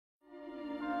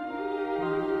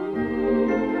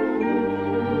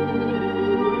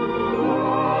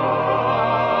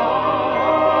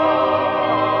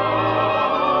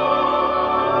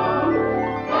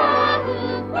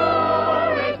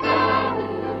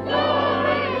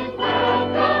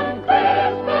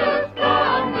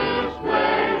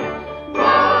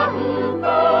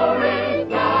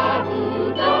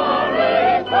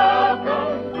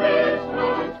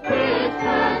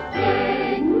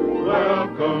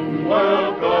welcome,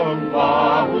 welcome,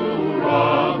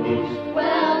 Bahuramus.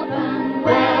 Welcome,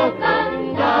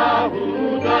 welcome,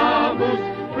 Dahudamus.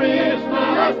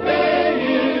 Christmas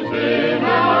Day is in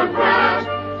our grasp,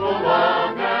 so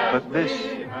long as But this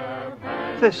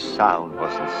sound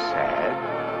wasn't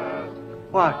sad.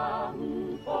 What?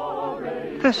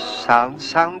 This sound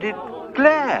sounded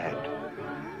glad.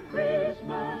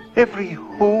 Every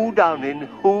Who down in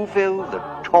Whoville, the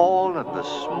tall and the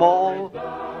small,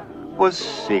 was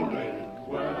singing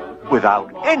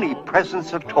without any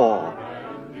presents at all.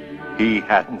 He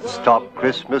hadn't stopped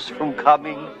Christmas from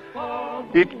coming.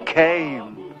 It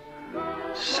came.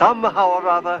 Somehow or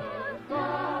other,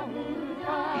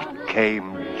 it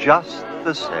came just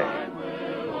the same.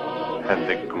 And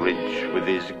the Grinch with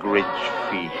his Grinch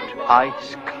feet,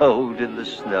 ice cold in the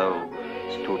snow,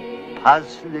 stood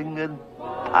puzzling and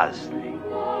puzzling.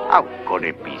 How could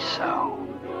it be so?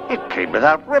 It came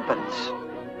without ribbons.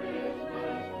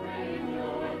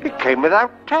 It came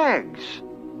without tags.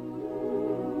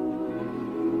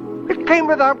 It came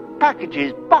without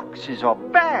packages, boxes, or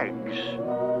bags.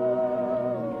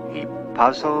 He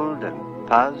puzzled and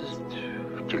puzzled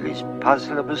till his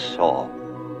puzzler was sore.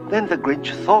 Then the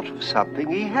Grinch thought of something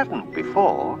he hadn't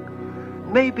before.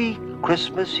 Maybe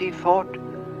Christmas, he thought,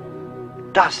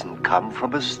 doesn't come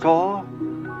from a store.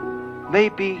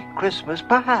 Maybe Christmas,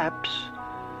 perhaps,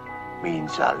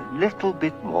 means a little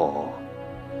bit more.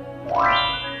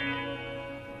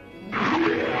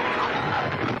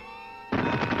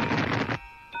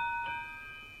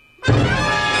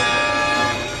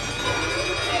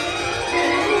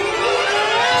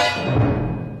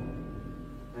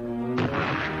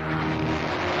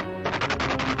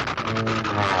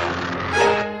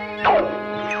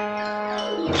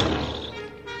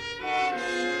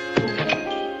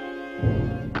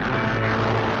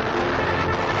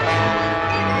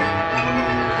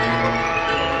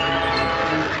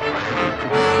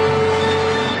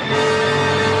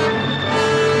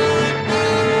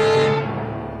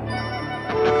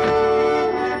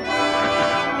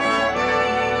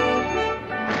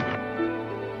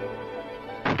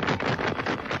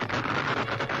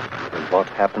 What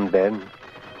happened then?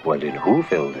 Well, in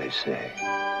Whoville, they say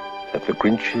that the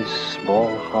Grinch's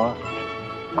small heart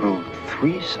grew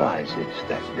 3 sizes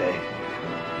that day.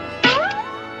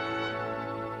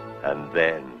 And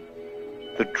then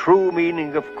the true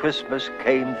meaning of Christmas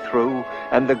came through,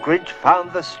 and the Grinch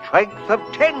found the strength of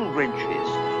 10 Grinches,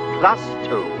 plus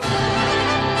 2.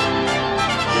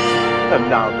 And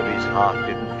now that his heart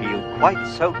didn't feel quite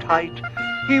so tight,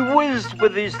 he whizzed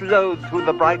with his load through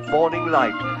the bright morning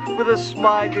light. With a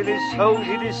smile in his soul,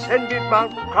 he descended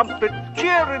Mount Crumpet,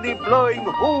 cheerily blowing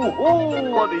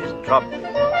hoo-hoo on his trumpet.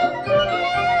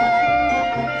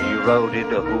 He rode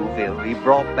into Whoville, he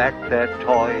brought back their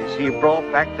toys, he brought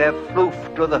back their floof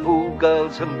to the Who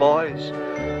girls and boys.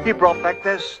 He brought back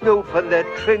their snoof and their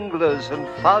tringlers and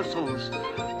fuzzles,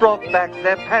 brought back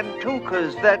their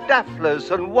pantookas, their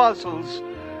dafflers and wuzzles.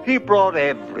 He brought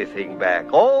everything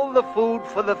back, all the food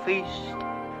for the feast.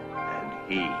 And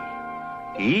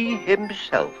he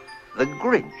himself, the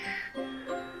Grinch,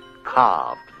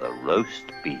 carved the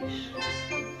roast beast.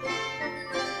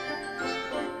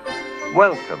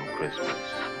 Welcome, Christmas.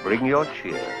 Bring your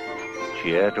cheer.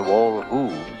 Cheer to all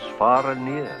Who's far and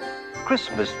near.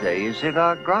 Christmas Day is in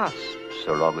our grasp,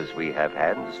 so long as we have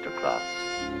hands to clasp.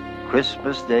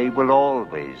 Christmas Day will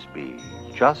always be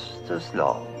just as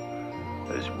long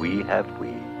as we have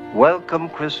we. Welcome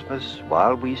Christmas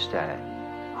while we stand,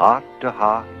 heart to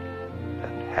heart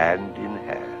and hand in